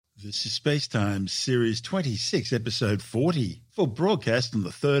This is SpaceTime Series 26, Episode 40, for broadcast on the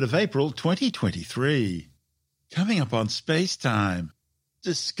 3rd of April 2023. Coming up on SpaceTime,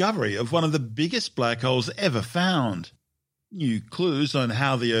 discovery of one of the biggest black holes ever found, new clues on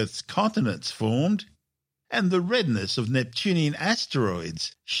how the Earth's continents formed, and the redness of Neptunian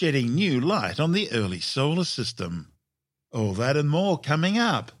asteroids shedding new light on the early solar system. All that and more coming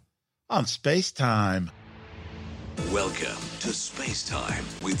up on SpaceTime. Welcome to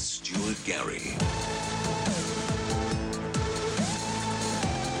SpaceTime with Stuart Gary.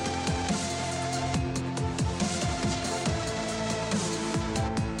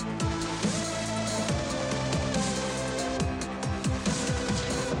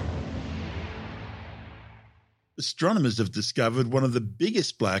 Astronomers have discovered one of the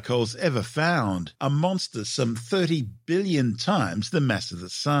biggest black holes ever found, a monster some 30 billion times the mass of the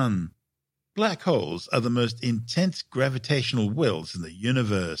Sun. Black holes are the most intense gravitational wells in the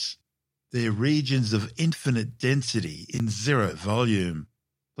universe. They're regions of infinite density in zero volume,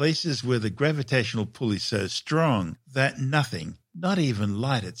 places where the gravitational pull is so strong that nothing, not even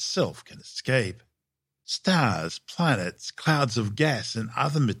light itself, can escape. Stars, planets, clouds of gas and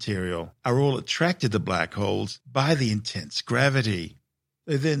other material are all attracted to black holes by the intense gravity.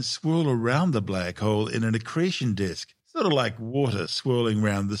 They then swirl around the black hole in an accretion disk, sort of like water swirling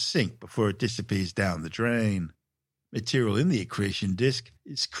around the sink before it disappears down the drain. Material in the accretion disk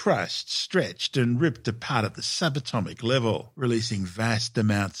is crushed, stretched and ripped apart at the subatomic level, releasing vast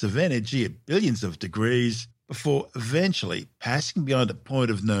amounts of energy at billions of degrees before eventually passing beyond a point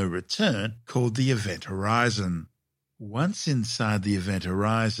of no return called the event horizon. Once inside the event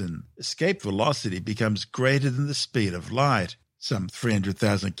horizon, escape velocity becomes greater than the speed of light, some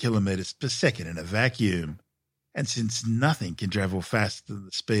 300,000 kilometers per second in a vacuum. And since nothing can travel faster than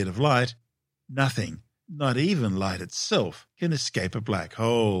the speed of light, nothing, not even light itself, can escape a black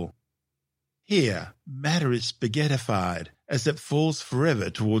hole. Here, matter is spaghettified as it falls forever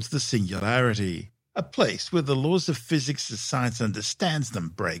towards the singularity, a place where the laws of physics as science understands them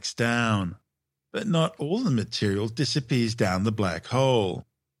breaks down. But not all the material disappears down the black hole.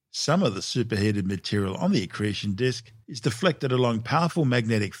 Some of the superheated material on the accretion disk is deflected along powerful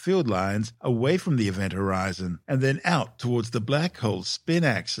magnetic field lines away from the event horizon and then out towards the black hole's spin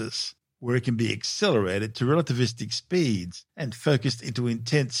axis, where it can be accelerated to relativistic speeds and focused into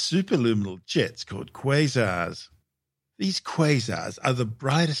intense superluminal jets called quasars. These quasars are the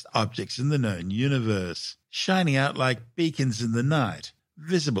brightest objects in the known universe, shining out like beacons in the night,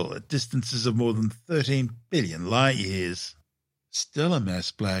 visible at distances of more than 13 billion light-years. Stellar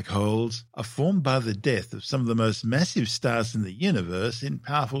mass black holes are formed by the death of some of the most massive stars in the universe in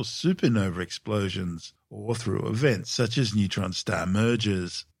powerful supernova explosions or through events such as neutron star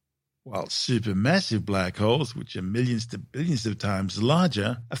mergers. While supermassive black holes, which are millions to billions of times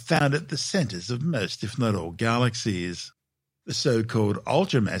larger, are found at the centers of most, if not all, galaxies. The so-called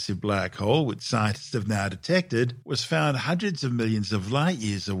ultramassive black hole, which scientists have now detected, was found hundreds of millions of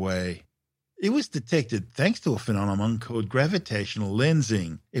light-years away. It was detected thanks to a phenomenon called gravitational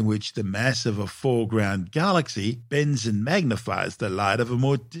lensing, in which the mass of a foreground galaxy bends and magnifies the light of a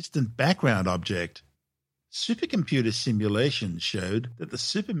more distant background object. Supercomputer simulations showed that the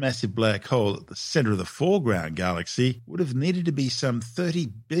supermassive black hole at the center of the foreground galaxy would have needed to be some 30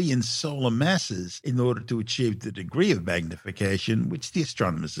 billion solar masses in order to achieve the degree of magnification which the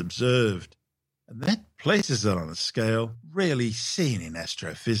astronomers observed. And that places it on a scale rarely seen in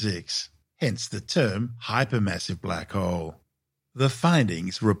astrophysics. Hence the term hypermassive black hole. The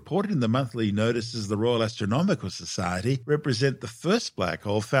findings, reported in the monthly notices of the Royal Astronomical Society, represent the first black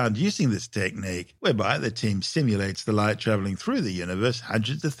hole found using this technique, whereby the team simulates the light travelling through the universe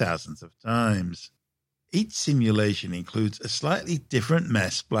hundreds of thousands of times. Each simulation includes a slightly different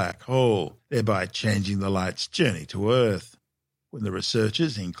mass black hole, thereby changing the light's journey to Earth. When the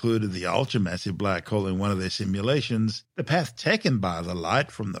researchers included the ultramassive black hole in one of their simulations, the path taken by the light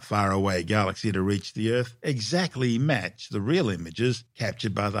from the faraway galaxy to reach the Earth exactly matched the real images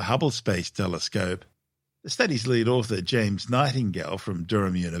captured by the Hubble Space Telescope. The study's lead author, James Nightingale from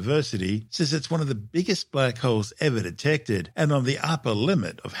Durham University, says it's one of the biggest black holes ever detected and on the upper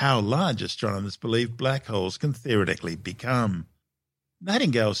limit of how large astronomers believe black holes can theoretically become.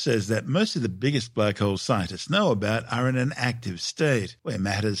 Nightingale says that most of the biggest black holes scientists know about are in an active state, where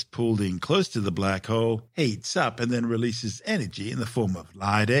matter's pulled in close to the black hole, heats up and then releases energy in the form of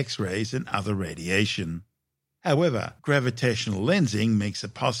light, X-rays and other radiation. However, gravitational lensing makes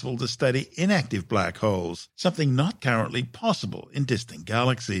it possible to study inactive black holes, something not currently possible in distant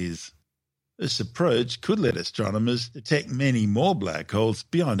galaxies. This approach could let astronomers detect many more black holes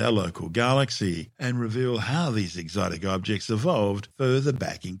beyond our local galaxy and reveal how these exotic objects evolved further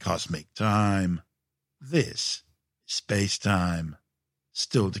back in cosmic time. This is SpaceTime.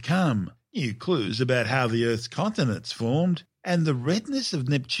 Still to come, new clues about how the Earth's continents formed, and the redness of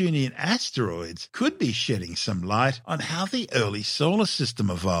Neptunian asteroids could be shedding some light on how the early solar system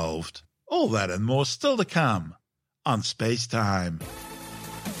evolved. All that and more still to come on SpaceTime.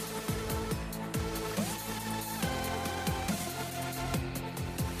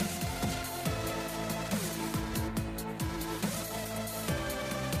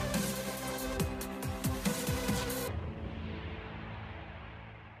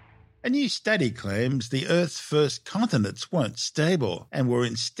 A new study claims the Earth's first continents weren't stable and were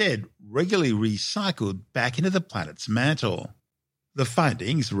instead regularly recycled back into the planet's mantle. The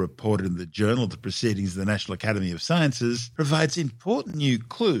findings, reported in the Journal of the Proceedings of the National Academy of Sciences, provides important new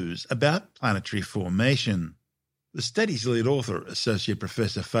clues about planetary formation. The study's lead author, Associate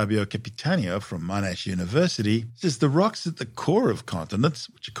Professor Fabio Capitanio from Monash University, says the rocks at the core of continents,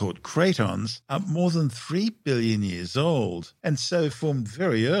 which are called cratons, are more than 3 billion years old, and so formed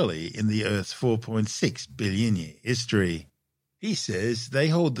very early in the Earth's 4.6 billion year history. He says they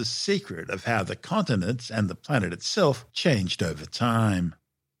hold the secret of how the continents and the planet itself changed over time.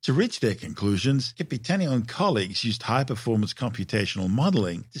 To reach their conclusions, Capitanio and colleagues used high-performance computational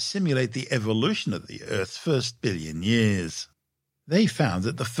modelling to simulate the evolution of the Earth's first billion years. They found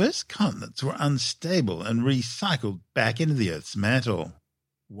that the first continents were unstable and recycled back into the Earth's mantle.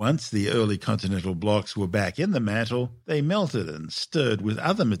 Once the early continental blocks were back in the mantle, they melted and stirred with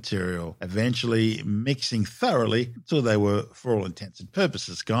other material, eventually mixing thoroughly until they were, for all intents and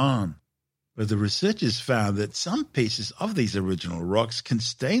purposes, gone. But the researchers found that some pieces of these original rocks can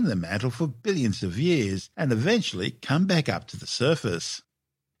stay in the mantle for billions of years and eventually come back up to the surface.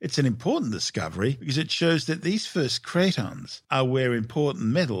 It's an important discovery because it shows that these first cratons are where important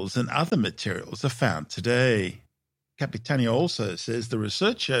metals and other materials are found today. Capitanio also says the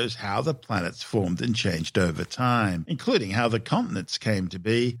research shows how the planets formed and changed over time, including how the continents came to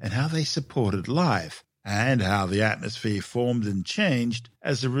be and how they supported life, and how the atmosphere formed and changed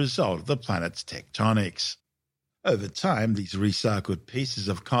as a result of the planet's tectonics. Over time, these recycled pieces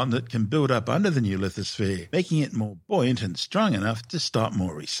of continent can build up under the new lithosphere, making it more buoyant and strong enough to stop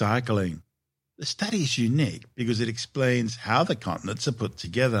more recycling. The study is unique because it explains how the continents are put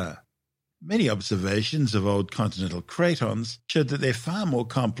together. Many observations of old continental cratons showed that they're far more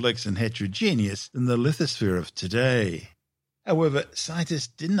complex and heterogeneous than the lithosphere of today. However, scientists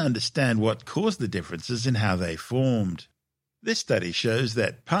didn't understand what caused the differences in how they formed. This study shows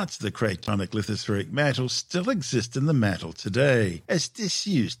that parts of the cratonic lithospheric mantle still exist in the mantle today as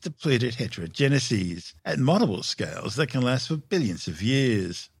disused depleted heterogeneses at multiple scales that can last for billions of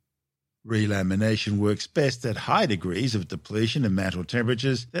years. Relamination works best at high degrees of depletion and mantle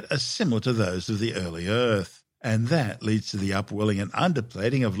temperatures that are similar to those of the early Earth, and that leads to the upwelling and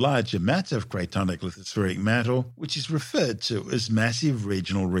underplating of large amounts of cratonic lithospheric mantle, which is referred to as massive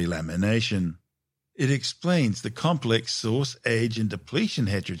regional relamination. It explains the complex source, age, and depletion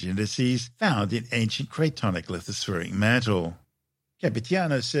heterogeneses found in ancient cratonic lithospheric mantle.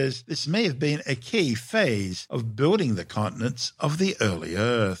 Capitanio says this may have been a key phase of building the continents of the early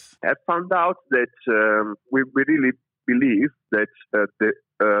Earth. I found out that we really believe that the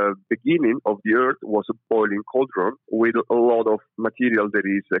beginning of the Earth was a boiling cauldron with a lot of material that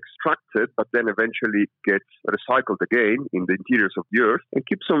is extracted but then eventually gets recycled again in the interiors of the Earth and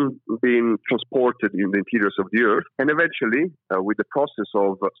keeps on being transported in the interiors of the Earth. And eventually, with the process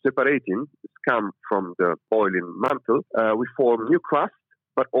of separating the scum from the boiling mantle, we form new crust,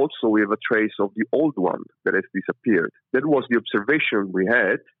 but also we have a trace of the old one that has disappeared. That was the observation we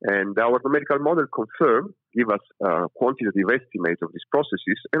had, and our numerical model confirmed, give us a quantitative estimate of these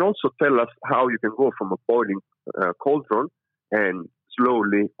processes, and also tell us how you can go from a boiling cauldron and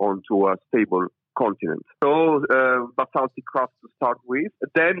slowly onto a stable continent. So basaltic crust to start with,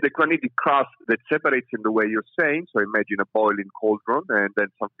 then the granitic crust that separates in the way you're saying. So imagine a boiling cauldron and then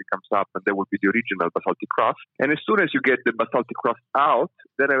something comes up and there will be the original basaltic crust. And as soon as you get the basaltic crust out,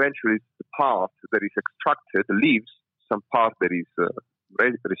 then eventually the part that is extracted leaves some part that is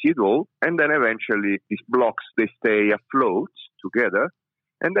residual, and then eventually these blocks, they stay afloat together.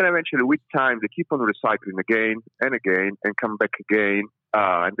 And then eventually, with time, they keep on recycling again and again and come back again.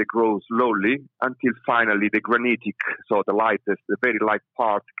 And they grow slowly until finally the granitic, so the lightest, the very light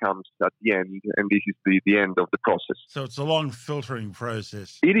part comes at the end. And this is the end of the process. So it's a long filtering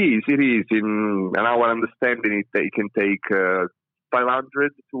process. It is. In our understanding, it can take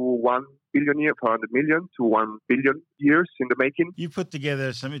 500 to 1 billion years, 500 million to 1 billion years in the making. You put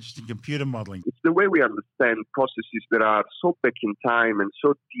together some interesting computer modeling. It's the way we understand processes that are so back in time and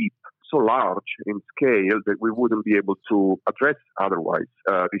so deep, so large in scale that we wouldn't be able to address otherwise.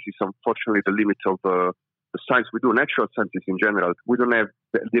 This is unfortunately the limit of the science we do, natural sciences in general. We don't have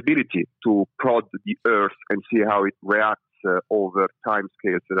the ability to prod the Earth and see how it reacts over time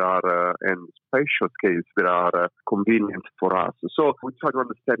scales that are and spatial scales that are convenient for us. So we try to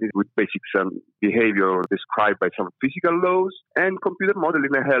understand it with basic behavior described by some physical laws, and computer modeling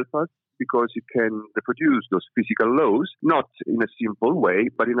helps us because it can reproduce those physical laws, not in a simple way,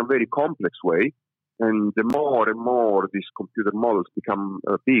 but in a very complex way. And the more and more these computer models become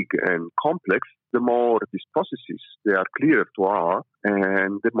big and complex, the more these processes, they are clearer to us,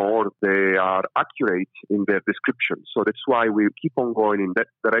 and the more they are accurate in their description. So that's why we keep on going in that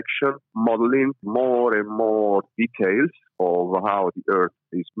direction, modeling more and more details of how the Earth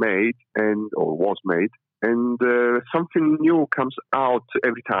is made or was made. And something new comes out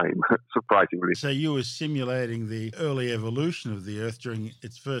every time, surprisingly. So you were simulating the early evolution of the Earth during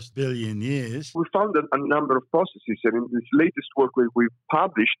its first billion years. We found a number of processes, and in this latest work we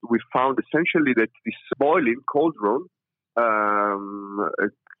published, we found essentially that this boiling cauldron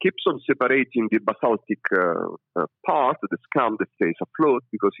keeps on separating the basaltic part, the scum that stays afloat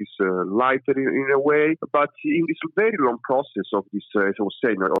because it's lighter in a way. But in this very long process of this, as I was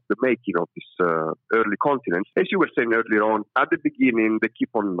saying, of the making of this early continents, as you were saying earlier on, at the beginning they keep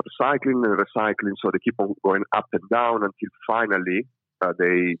on recycling and recycling, so they keep on going up and down until finally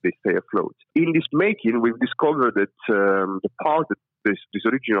they stay afloat. In this making, we've discovered that the part that this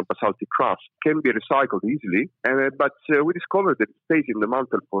original basaltic crust can be recycled easily, but we discovered that it stays in the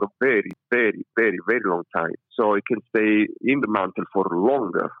mantle for a very, very, very, very long time. So it can stay in the mantle for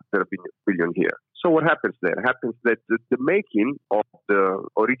longer than a billion years. So what happens there? It happens that the making of the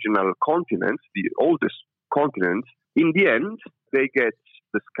original continents, the oldest continents, in the end, they get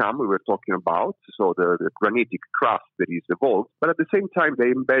the scum we were talking about, so the granitic crust that is evolved, but at the same time they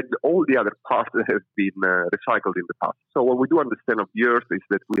embed all the other parts that have been recycled in the past. So what we do understand of the Earth is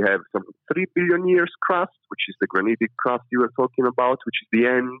that we have some 3 billion years crust, which is the granitic crust you were talking about, which is the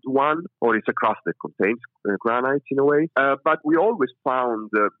end one, or it's a crust that contains granite in a way. But we always found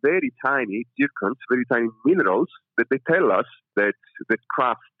very tiny zircons, very tiny minerals that they tell us that the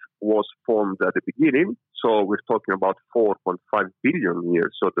crust was formed at the beginning. So we're talking about 4.5 billion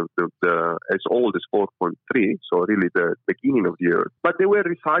years, so the as old as 4.3, so really the beginning of the Earth. But they were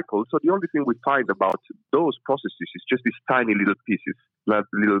recycled, so the only thing we find about those processes is just these tiny little pieces, like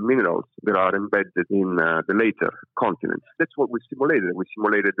little minerals that are embedded in the later continents. That's what we simulated. We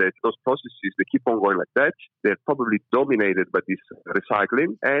simulated that those processes, they keep on going like that. They're probably dominated by this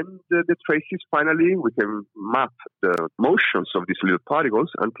recycling, and the traces, finally, we can map the motions of these little particles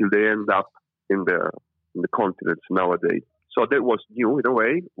until they end up in the continents nowadays. So that was new in a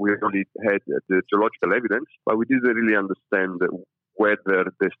way. We only had the geological evidence, but we didn't really understand whether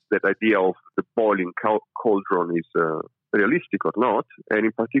that idea of the boiling cauldron is realistic or not, and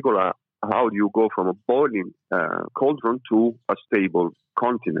in particular, how do you go from a boiling cauldron to a stable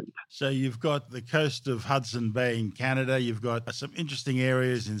continent? So you've got the coast of Hudson Bay in Canada, you've got some interesting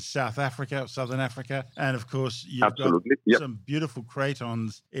areas in South Africa, Southern Africa, and of course you've got some beautiful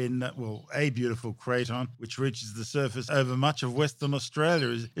cratons a beautiful craton which reaches the surface over much of Western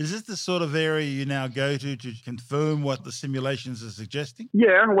Australia. Is this the sort of area you now go to confirm what the simulations are suggesting?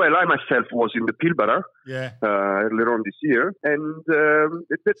 Yeah, well, I myself was in the Pilbara earlier on this year, and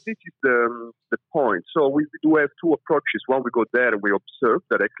this is the point. So we do have two approaches. One, we go there and we observe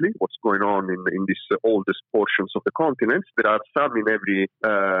directly what's going on in these oldest portions of the continents. There are some in every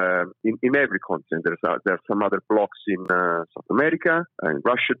continent. There are some other blocks in South America and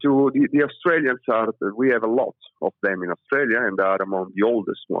Russia too. The Australians we have a lot of them in Australia, and they are among the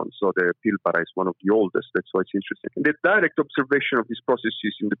oldest ones. So the Pilbara is one of the oldest. That's why it's interesting. And the direct observation of these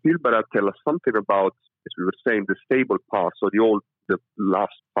processes in the Pilbara tell us something about, as we were saying, the stable part. So the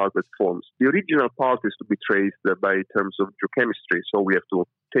last part that forms. The original part is to be traced by terms of geochemistry. So we have to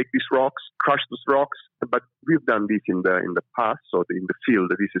take these rocks, crush those rocks, but we've done this in the past. So in the field,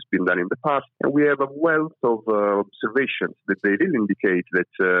 this has been done in the past, and we have a wealth of observations that they really indicate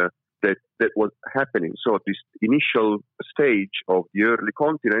that was happening. So this initial stage of the early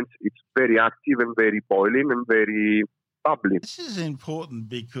continents, it's very active and very boiling and very bubbly. This is important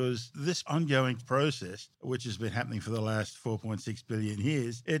because this ongoing process, which has been happening for the last 4.6 billion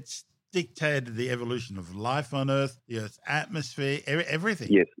years, it's dictated the evolution of life on Earth, the Earth's atmosphere, everything.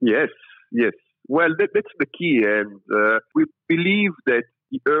 Yes. Well, that's the key, and we believe that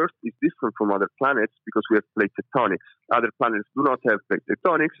the Earth is different from other planets because we have plate tectonics. Other planets do not have plate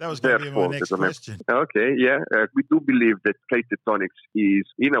tectonics. That was going to be my next question. Okay, yeah. We do believe that plate tectonics is,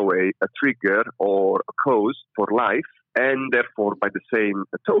 in a way, a trigger or a cause for life. And therefore, by the same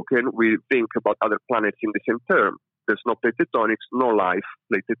token, we think about other planets in the same term. There's no plate tectonics, no life.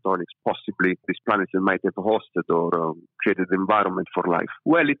 Plate tectonics, possibly these planets might have hosted or created the environment for life.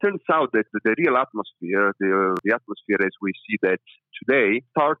 Well, it turns out that the real atmosphere, the atmosphere as we see that today,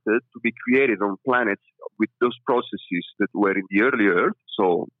 started to be created on planets with those processes that were in the early Earth,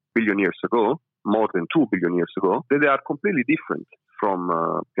 so billion years ago, more than 2 billion years ago, that they are completely different from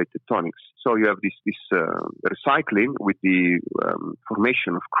plate tectonics. So you have this recycling with the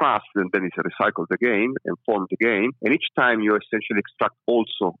formation of crust, and then it's recycled again and formed again. And each time you essentially extract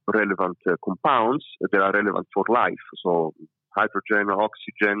also relevant compounds that are relevant for life. So hydrogen,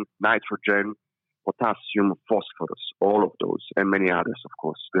 oxygen, nitrogen, potassium, phosphorus, all of those, and many others, of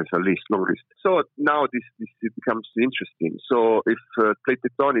course. There's a list, long list. So now this becomes interesting. So if plate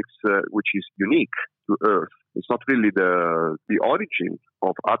tectonics, which is unique to Earth, it's not really the origin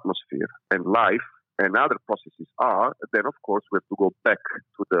of atmosphere and life and other processes are, then of course we have to go back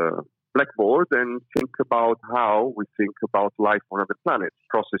to the blackboard and think about how we think about life on other planets.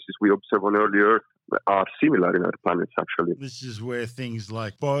 Processes we observe on early Earth are similar in other planets, actually. This is where things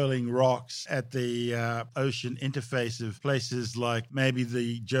like boiling rocks at the ocean interface of places like maybe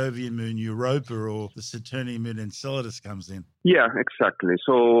the Jovian moon Europa or the Saturnian moon Enceladus comes in. Yeah, exactly.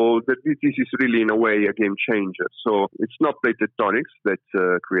 So this is really, in a way, a game changer. So it's not plate tectonics that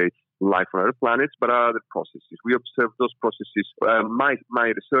creates life on other planets, but other processes. We observe those processes. My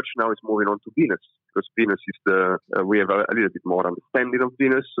research now is moving on to Venus, because Venus is we have a little bit more understanding of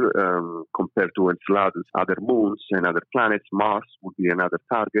Venus compared to Enceladus, other moons and other planets. Mars would be another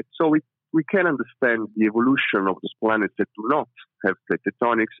target. So we can understand the evolution of those planets that do not have plate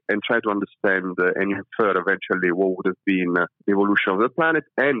tectonics and try to understand and infer eventually what would have been the evolution of the planet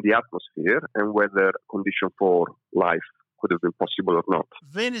and the atmosphere and whether condition for life could have been possible or not.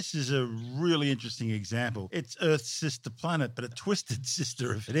 Venus is a really interesting example. It's Earth's sister planet, but a twisted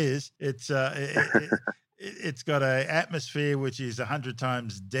sister if it is. It's got an atmosphere which is 100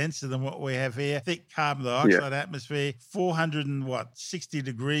 times denser than what we have here. Thick carbon dioxide atmosphere, 460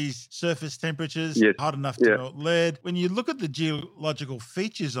 degrees surface temperatures, hot enough to melt lead. When you look at the geological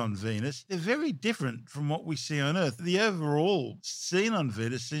features on Venus, they're very different from what we see on Earth. The overall scene on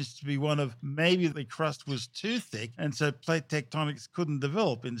Venus seems to be one of maybe the crust was too thick, and so plate tectonics couldn't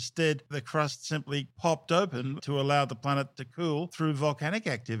develop. Instead, the crust simply popped open to allow the planet to cool through volcanic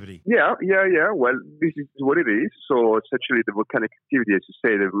activity. Yeah. Well, this is what it is. So essentially the volcanic activity, as you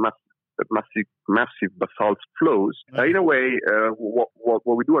say, the massive basalt flows. In a way, what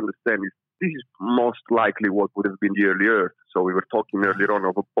we do understand is this is most likely what would have been the early Earth. So we were talking earlier on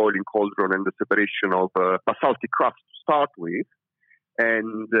of a boiling cauldron and the separation of basaltic crust to start with.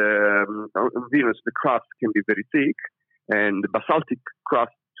 And on Venus, the crust can be very thick, and the basaltic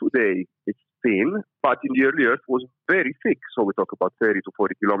crust today is thin, but in the early Earth was very thick. So we talk about 30 to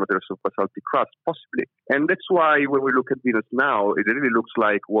 40 kilometers of basaltic crust, possibly. And that's why when we look at Venus now, it really looks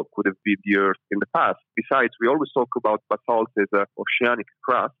like what could have been the Earth in the past. Besides, we always talk about basalt as an oceanic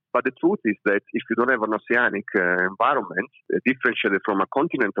crust, but the truth is that if you don't have an oceanic environment, differentiated from a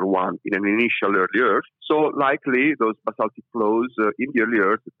continental one in an initial early Earth, so likely those basaltic flows in the early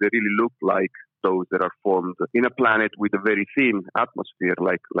Earth, they really look like those that are formed in a planet with a very thin atmosphere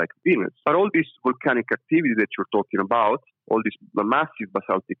like Venus. But all this volcanic activity that you're talking about, all these massive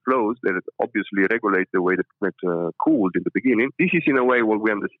basaltic flows that obviously regulate the way the planet cooled in the beginning, this is in a way what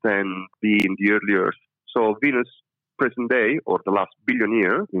we understand in the early Earth. So Venus, present day, or the last billion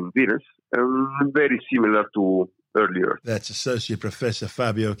years in Venus, very similar to early Earth. That's Associate Professor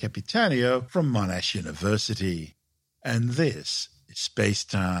Fabio Capitanio from Monash University. And this is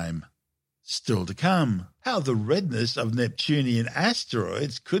SpaceTime. Still to come, how the redness of Neptunian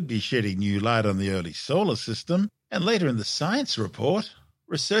asteroids could be shedding new light on the early solar system. And later in the science report,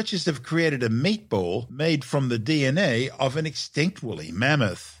 researchers have created a meatball made from the DNA of an extinct woolly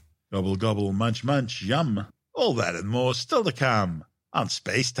mammoth. Gobble, gobble, munch, munch, yum. All that and more still to come on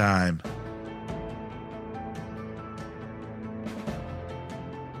SpaceTime.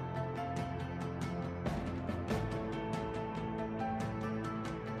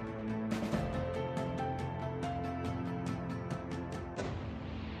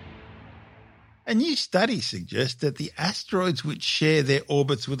 A new study suggests that the asteroids which share their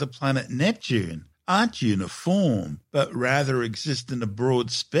orbits with the planet Neptune aren't uniform, but rather exist in a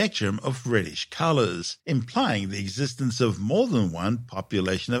broad spectrum of reddish colours, implying the existence of more than one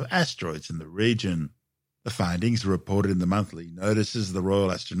population of asteroids in the region. The findings, reported in the monthly notices of the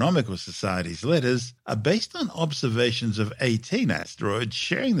Royal Astronomical Society's letters, are based on observations of 18 asteroids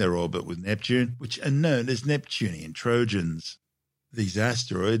sharing their orbit with Neptune, which are known as Neptunian Trojans. These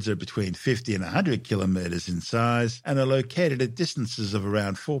asteroids are between 50 and 100 kilometres in size and are located at distances of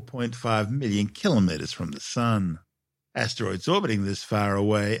around 4.5 million kilometres from the Sun. Asteroids orbiting this far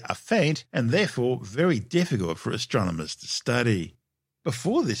away are faint and therefore very difficult for astronomers to study.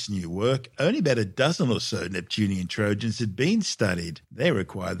 Before this new work, only about a dozen or so Neptunian Trojans had been studied. They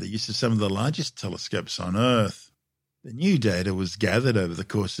required the use of some of the largest telescopes on Earth. The new data was gathered over the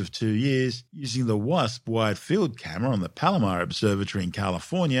course of 2 years using the WASP Wide Field camera on the Palomar Observatory in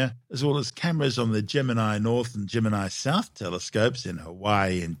California, as well as cameras on the Gemini North and Gemini South telescopes in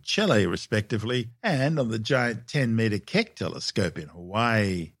Hawaii and Chile, respectively, and on the giant 10-meter Keck telescope in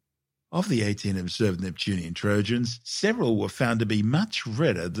Hawaii. Of the 18 observed Neptunian Trojans, several were found to be much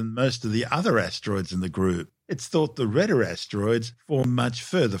redder than most of the other asteroids in the group. It's thought the redder asteroids form much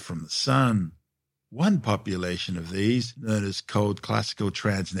further from the Sun. One population of these, known as cold classical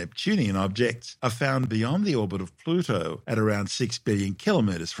trans-Neptunian objects, are found beyond the orbit of Pluto at around 6 billion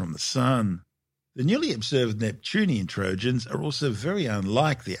kilometres from the Sun. The newly observed Neptunian Trojans are also very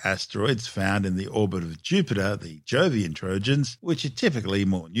unlike the asteroids found in the orbit of Jupiter, the Jovian Trojans, which are typically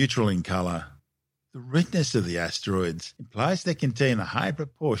more neutral in colour. The redness of the asteroids implies they contain a high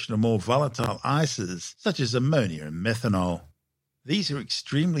proportion of more volatile ices, such as ammonia and methanol. These are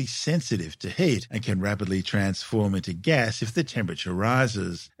extremely sensitive to heat and can rapidly transform into gas if the temperature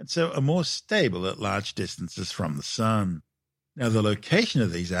rises, and so are more stable at large distances from the Sun. Now, the location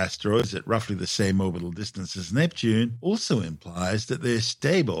of these asteroids at roughly the same orbital distance as Neptune also implies that they're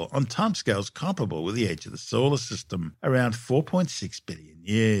stable on timescales comparable with the age of the solar system, around 4.6 billion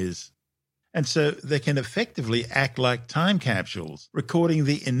years. And so they can effectively act like time capsules, recording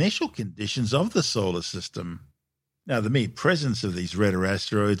the initial conditions of the solar system. Now, the mere presence of these redder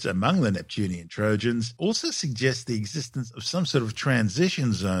asteroids among the Neptunian Trojans also suggests the existence of some sort of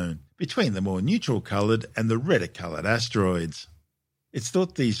transition zone between the more neutral-coloured and the redder-coloured asteroids. It's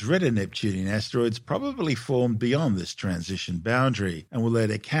thought these redder Neptunian asteroids probably formed beyond this transition boundary and were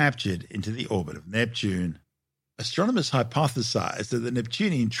later captured into the orbit of Neptune. Astronomers hypothesized that the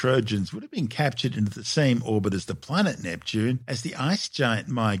Neptunian Trojans would have been captured into the same orbit as the planet Neptune as the ice giant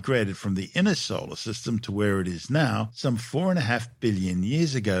migrated from the inner solar system to where it is now some 4.5 billion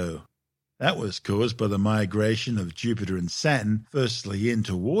years ago. That was caused by the migration of Jupiter and Saturn firstly in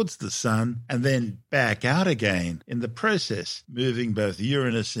towards the Sun and then back out again, in the process moving both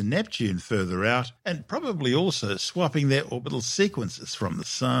Uranus and Neptune further out and probably also swapping their orbital sequences from the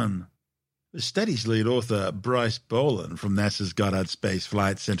Sun. The study's lead author, Bryce Boland from NASA's Goddard Space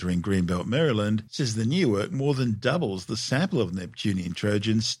Flight Center in Greenbelt, Maryland, says the new work more than doubles the sample of Neptunian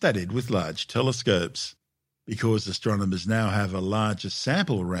Trojans studied with large telescopes. Because astronomers now have a larger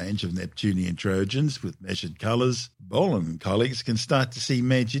sample range of Neptunian Trojans with measured colours, Boland and colleagues can start to see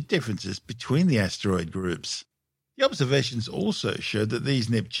major differences between the asteroid groups. The observations also showed that these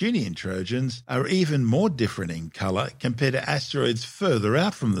Neptunian Trojans are even more different in colour compared to asteroids further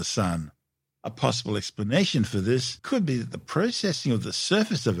out from the Sun. A possible explanation for this could be that the processing of the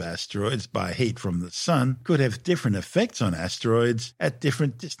surface of asteroids by heat from the Sun could have different effects on asteroids at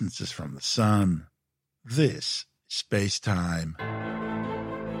different distances from the Sun. This is SpaceTime.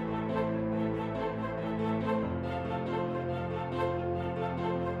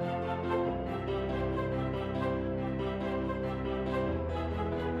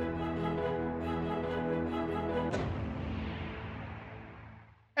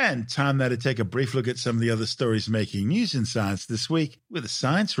 And time now to take a brief look at some of the other stories making news in science this week with a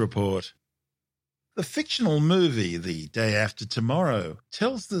science report. The fictional movie The Day After Tomorrow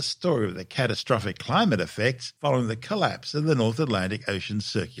tells the story of the catastrophic climate effects following the collapse of the North Atlantic Ocean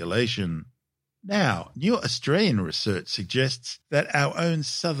circulation. Now, new Australian research suggests that our own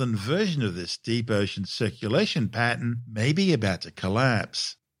southern version of this deep ocean circulation pattern may be about to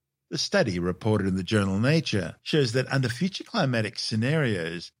collapse. The study, reported in the journal Nature, shows that under future climatic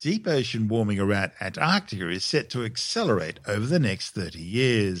scenarios, deep ocean warming around Antarctica is set to accelerate over the next 30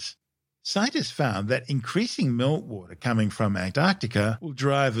 years. Scientists found that increasing meltwater coming from Antarctica will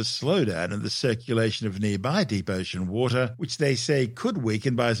drive a slowdown in the circulation of nearby deep ocean water, which they say could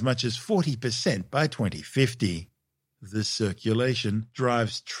weaken by as much as 40% by 2050. This circulation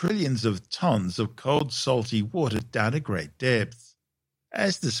drives trillions of tons of cold, salty water down to great depths.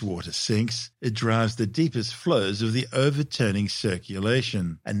 As this water sinks, it drives the deepest flows of the overturning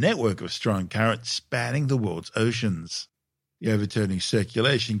circulation, a network of strong currents spanning the world's oceans. The overturning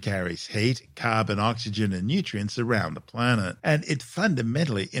circulation carries heat, carbon, oxygen, and nutrients around the planet, and it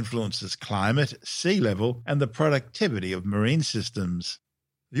fundamentally influences climate, sea level, and the productivity of marine systems.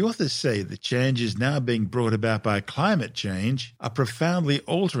 The authors say the changes now being brought about by climate change are profoundly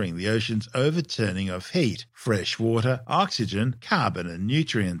altering the ocean's overturning of heat, fresh water, oxygen, carbon, and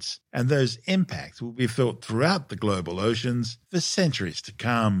nutrients, and those impacts will be felt throughout the global oceans for centuries to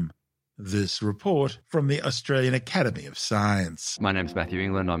come. This report from the Australian Academy of Science. My name is Matthew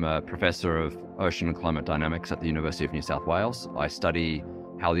England. I'm a professor of ocean and climate dynamics at the University of New South Wales. I study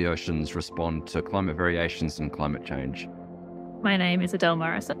how the oceans respond to climate variations and climate change. My name is Adele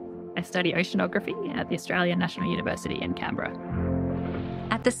Morrison. I study oceanography at the Australian National University in Canberra.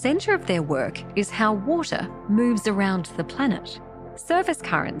 At the centre of their work is how water moves around the planet. Surface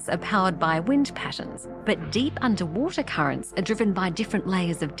currents are powered by wind patterns, but deep underwater currents are driven by different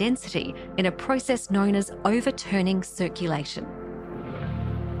layers of density in a process known as overturning circulation.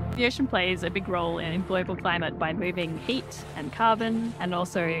 The ocean plays a big role in global climate by moving heat and carbon and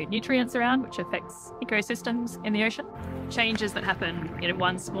also nutrients around, which affects ecosystems in the ocean. Changes that happen in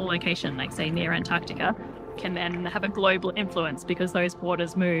one small location, like say near Antarctica, can then have a global influence because those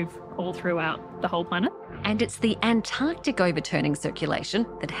waters move all throughout the whole planet. And it's the Antarctic overturning circulation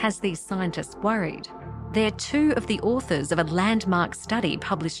that has these scientists worried. They're two of the authors of a landmark study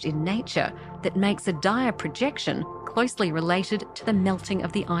published in Nature that makes a dire projection closely related to the melting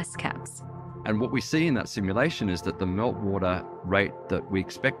of the ice caps. And what we see in that simulation is that the meltwater rate that we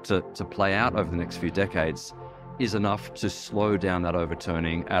expect to play out over the next few decades is enough to slow down that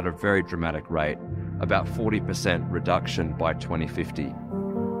overturning at a very dramatic rate, about 40% reduction by 2050.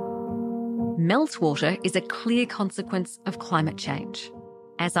 Meltwater is a clear consequence of climate change.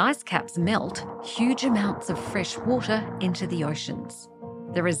 As ice caps melt, huge amounts of fresh water enter the oceans.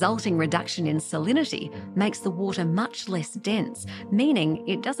 The resulting reduction in salinity makes the water much less dense, meaning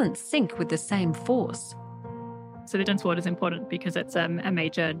it doesn't sink with the same force. So the dense water is important because it's a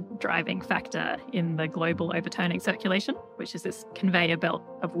major driving factor in the global overturning circulation, which is this conveyor belt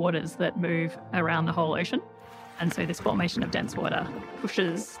of waters that move around the whole ocean. And so this formation of dense water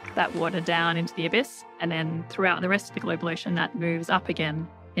pushes that water down into the abyss, and then throughout the rest of the global ocean, that moves up again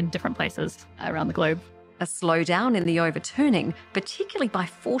in different places around the globe. A slowdown in the overturning, particularly by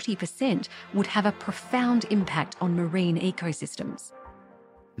 40%, would have a profound impact on marine ecosystems.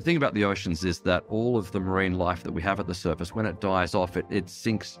 The thing about the oceans is that all of the marine life that we have at the surface, when it dies off, it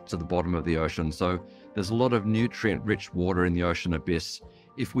sinks to the bottom of the ocean. So there's a lot of nutrient-rich water in the ocean abyss.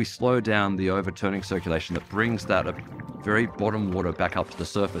 If we slow down the overturning circulation that brings that very bottom water back up to the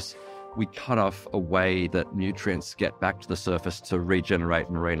surface, we cut off a way that nutrients get back to the surface to regenerate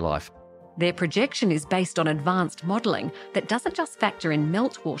marine life. Their projection is based on advanced modelling that doesn't just factor in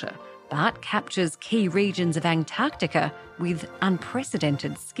meltwater, but captures key regions of Antarctica with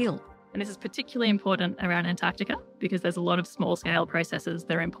unprecedented skill. And this is particularly important around Antarctica because there's a lot of small-scale processes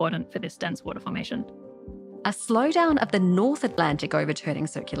that are important for this dense water formation. A slowdown of the North Atlantic overturning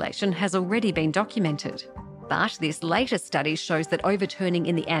circulation has already been documented. But this latest study shows that overturning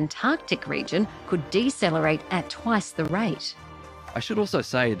in the Antarctic region could decelerate at twice the rate. I should also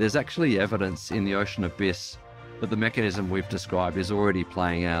say there's actually evidence in the ocean abyss that the mechanism we've described is already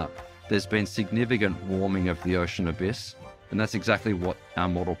playing out. There's been significant warming of the ocean abyss, and that's exactly what our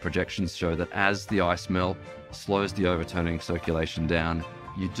model projections show, that as the ice melt slows the overturning circulation down,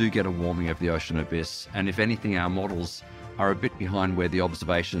 you do get a warming of the ocean abyss. And if anything, our models are a bit behind where the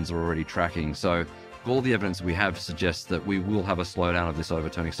observations are already tracking. So all the evidence we have suggests that we will have a slowdown of this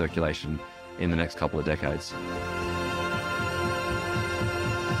overturning circulation in the next couple of decades.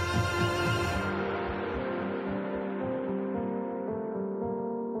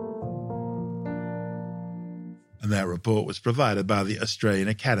 And that report was provided by the Australian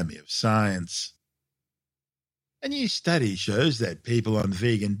Academy of Science. A new study shows that people on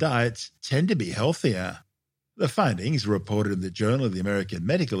vegan diets tend to be healthier. The findings, reported in the Journal of the American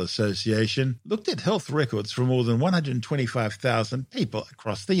Medical Association, looked at health records for more than 125,000 people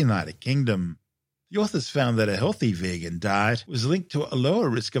across the United Kingdom. The authors found that a healthy vegan diet was linked to a lower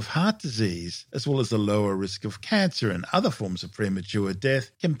risk of heart disease, as well as a lower risk of cancer and other forms of premature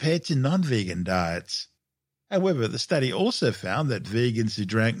death compared to non-vegan diets. However, the study also found that vegans who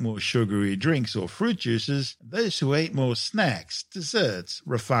drank more sugary drinks or fruit juices, those who ate more snacks, desserts,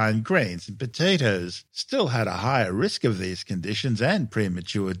 refined grains and potatoes, still had a higher risk of these conditions and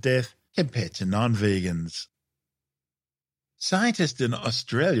premature death compared to non-vegans. Scientists in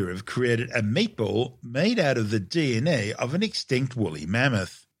Australia have created a meatball made out of the DNA of an extinct woolly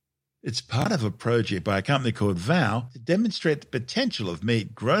mammoth. It's part of a project by a company called Vow to demonstrate the potential of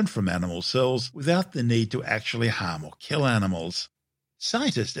meat grown from animal cells without the need to actually harm or kill animals.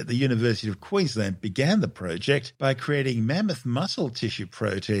 Scientists at the University of Queensland began the project by creating mammoth muscle tissue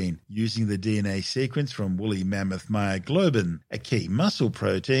protein using the DNA sequence from woolly mammoth myoglobin, a key muscle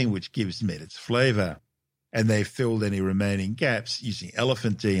protein which gives meat its flavour. And they filled any remaining gaps using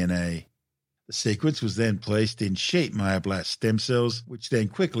elephant DNA. The sequence was then placed in sheep myoblast stem cells, which then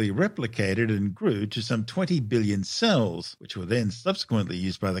quickly replicated and grew to some 20 billion cells, which were then subsequently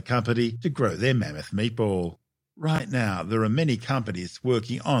used by the company to grow their mammoth meatball. Right now, there are many companies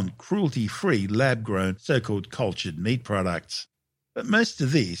working on cruelty-free lab-grown so-called cultured meat products. But most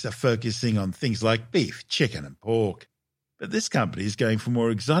of these are focusing on things like beef, chicken and pork. But this company is going for more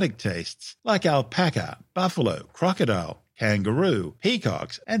exotic tastes, like alpaca, buffalo, crocodile, kangaroo,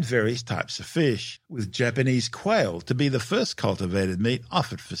 peacocks and various types of fish, with Japanese quail to be the first cultivated meat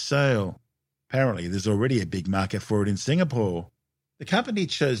offered for sale. Apparently, there's already a big market for it in Singapore. The company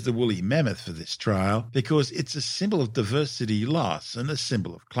chose the woolly mammoth for this trial because it's a symbol of diversity loss and a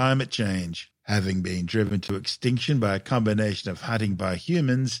symbol of climate change, having been driven to extinction by a combination of hunting by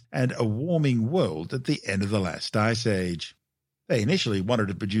humans and a warming world at the end of the last ice age. They initially wanted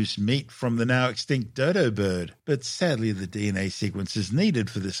to produce meat from the now extinct dodo bird, but sadly the DNA sequences needed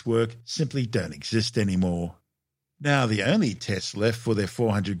for this work simply don't exist anymore. Now the only test left for their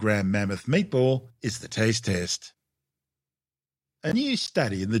 400-gram mammoth meatball is the taste test. A new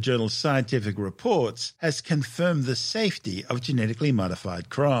study in the journal Scientific Reports has confirmed the safety of genetically modified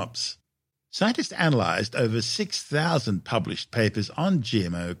crops. Scientists analysed over 6,000 published papers on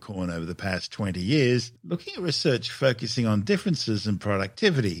GMO corn over the past 20 years, looking at research focusing on differences in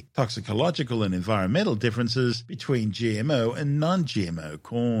productivity, toxicological and environmental differences between GMO and non-GMO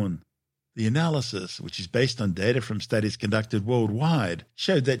corn. The analysis, which is based on data from studies conducted worldwide,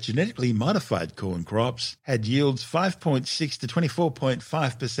 showed that genetically modified corn crops had yields 5.6 to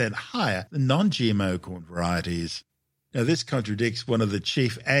 24.5% higher than non-GMO corn varieties. Now, this contradicts one of the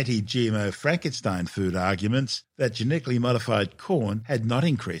chief anti-GMO Frankenstein food arguments that genetically modified corn had not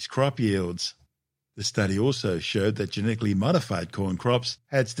increased crop yields. The study also showed that genetically modified corn crops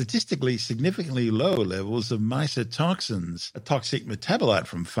had statistically significantly lower levels of mycotoxins, a toxic metabolite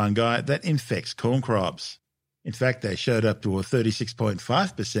from fungi that infects corn crops. In fact, they showed up to a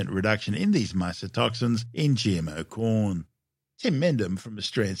 36.5% reduction in these mycotoxins in GMO corn. Tim Mendham from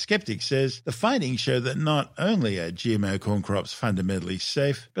Australian Skeptics says the findings show that not only are GMO corn crops fundamentally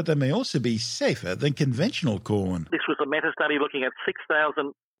safe, but they may also be safer than conventional corn. This was a meta-study looking at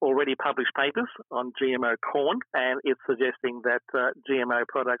 6,000 already published papers on GMO corn, and it's suggesting that GMO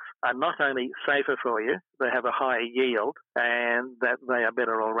products are not only safer for you, they have a higher yield, and that they are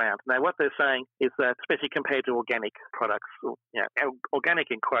better all around. Now, what they're saying is that, especially compared to organic products, organic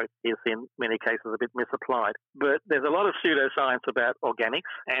in quotes is in many cases a bit misapplied, but there's a lot of pseudoscience about organics,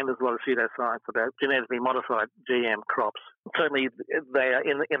 and there's a lot of pseudoscience about genetically modified GM crops. Certainly, they are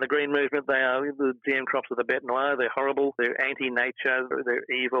in the green movement. The GM crops are the bête noire. They're horrible. They're anti-nature. They're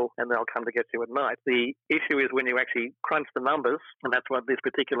evil, and they'll come to get you at night. The issue is when you actually crunch the numbers, and that's what this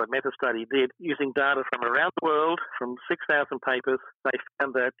particular meta-study did, using data from around the world, from 6,000 papers, they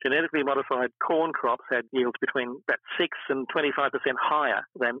found that genetically modified corn crops had yields between about 6 and 25% higher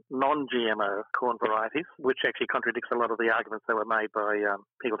than non-GMO corn varieties, which actually contradicts a lot of the arguments that were made by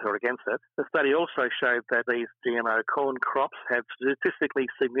people who are against it. The study also showed that these GMO corn crops had statistically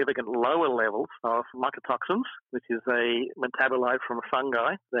significant lower levels of mycotoxins, which is a metabolite from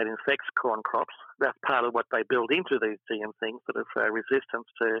fungi that infects corn crops. That's part of what they build into these GM things, sort of resistance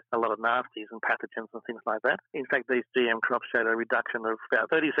to a lot of nasties and pathogens and things like that. In fact, these GM crops showed a reduction of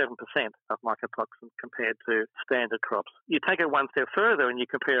about 37% of mycotoxins compared to standard crops. You take it one step further and you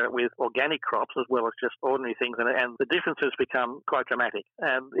compare it with organic crops as well as just ordinary things, and the differences become quite dramatic.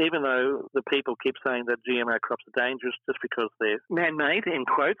 And even though the people keep saying that GMO crops are dangerous just because they're man-made, in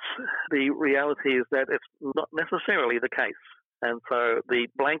quotes, the reality is that it's not necessarily the case. And so the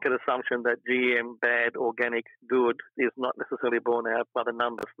blanket assumption that GM bad, organic good is not necessarily borne out by the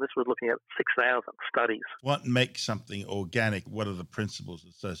numbers. This was looking at 6,000 studies. What makes something organic? What are the principles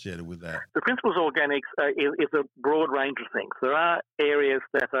associated with that? The principles of organics is a broad range of things. There are areas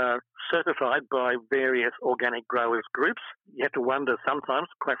that are certified by various organic growers groups. You have to wonder sometimes,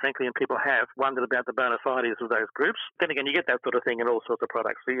 quite frankly, and people have wondered about the bona fides of those groups. Then again, you get that sort of thing in all sorts of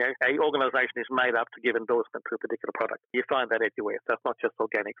products. So, an organisation is made up to give endorsement to a particular product. You find that safety wear. So it's not just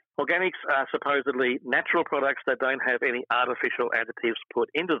organics. Organics are supposedly natural products that don't have any artificial additives put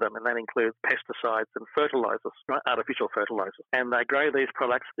into them, and that includes pesticides and fertilizers, right? Artificial fertilizers. And they grow these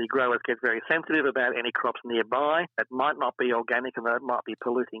products. The growers get very sensitive about any crops nearby that might not be organic and that might be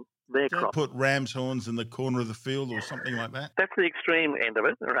polluting their Don't crop. put ram's horns in the corner of the field or something like that. That's the extreme end of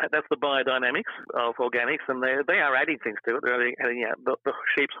it, right? That's the biodynamics of organics, and they are adding things to it. They're adding the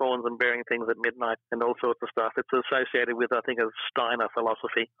sheep's horns and burying things at midnight and all sorts of stuff. It's associated with, I think, a Steiner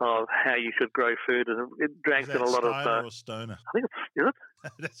philosophy of how you should grow food, and it drags in a lot of... Steiner or Stoner? I think is it?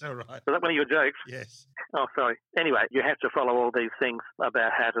 That's all right. Is that one of your jokes? Yes. Oh, sorry. Anyway, you have to follow all these things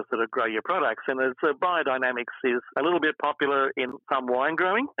about how to sort of grow your products. And biodynamics is a little bit popular in some wine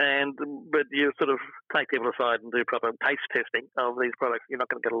growing, but you sort of take people aside and do proper taste testing of these products. You're not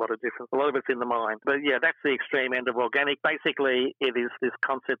going to get a lot of difference. A lot of it's in the mind. But yeah, that's the extreme end of organic. Basically, it is this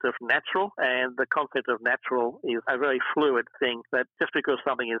concept of natural, and the concept of natural is a very fluid thing that just because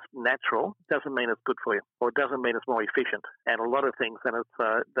something is natural doesn't mean it's good for you, or doesn't mean it's more efficient. And a lot of things, and it's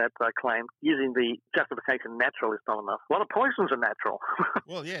that I claim using the justification natural is not enough. A lot of poisons are natural.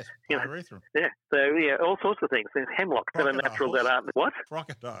 Well, yes, pyrethrum. Yeah, so yeah, all sorts of things. There's hemlock that are natural that aren't what?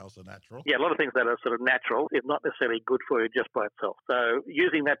 Crocodiles are natural. Yeah, a lot of things that are sort of natural is not necessarily good for you just by itself. So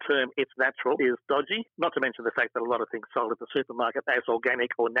using that term, it's natural, is dodgy. Not to mention the fact that a lot of things sold at the supermarket as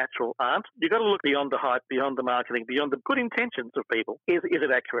organic or natural aren't. You've got to look beyond the hype, beyond the marketing, beyond the good intentions of people. Is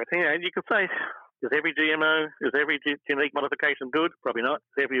it accurate? You could say, is every GMO, is every genetic modification good? Probably not.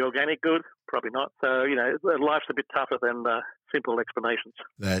 Is every organic good? Probably not. So, life's a bit tougher than simple explanations.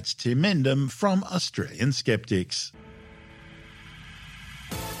 That's Tim Mendham from Australian Skeptics.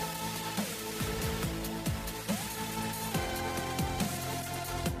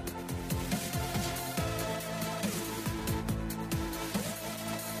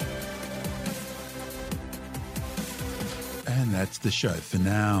 And that's the show for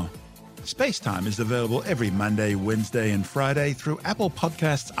now. SpaceTime is available every Monday, Wednesday and Friday through Apple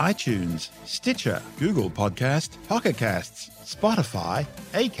Podcasts, iTunes, Stitcher, Google Podcast, Pocket Casts, Spotify,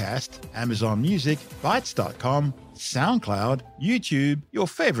 Acast, Amazon Music, Bytes.com, SoundCloud, YouTube, your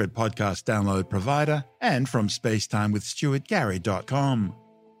favourite podcast download provider, and from spacetimewithstuartgary.com.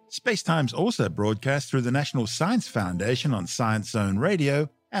 SpaceTime's also broadcast through the National Science Foundation on Science Zone Radio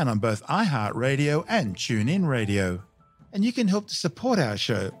and on both iHeartRadio and TuneIn Radio. And you can help to support our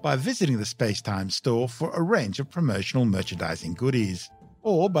show by visiting the SpaceTime store for a range of promotional merchandising goodies,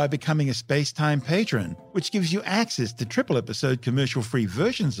 or by becoming a SpaceTime patron, which gives you access to triple-episode commercial-free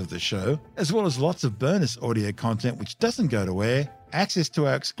versions of the show, as well as lots of bonus audio content which doesn't go to air, access to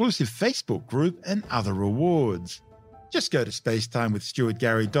our exclusive Facebook group, and other rewards. Just go to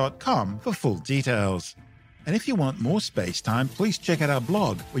spacetimewithstuartgary.com for full details. And if you want more SpaceTime, please check out our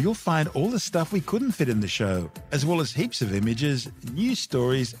blog, where you'll find all the stuff we couldn't fit in the show, as well as heaps of images, news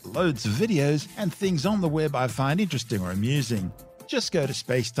stories, loads of videos, and things on the web I find interesting or amusing. Just go to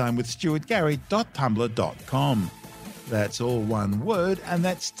spacetimewithstuartgary.tumblr.com. That's all one word, and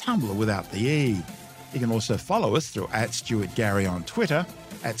that's Tumblr without the E. You can also follow us through @StuartGary on Twitter,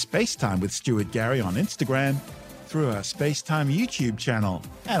 @SpaceTimeWithStuartGary on Instagram, through our SpaceTime YouTube channel,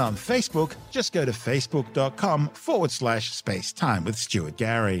 and on Facebook, just go to facebook.com/SpaceTime with Stuart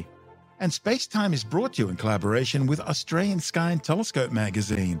Gary. And SpaceTime is brought to you in collaboration with Australian Sky and Telescope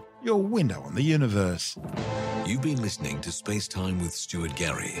magazine, your window on the universe. You've been listening to SpaceTime with Stuart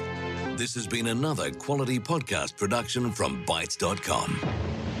Gary. This has been another quality podcast production from Bytes.com.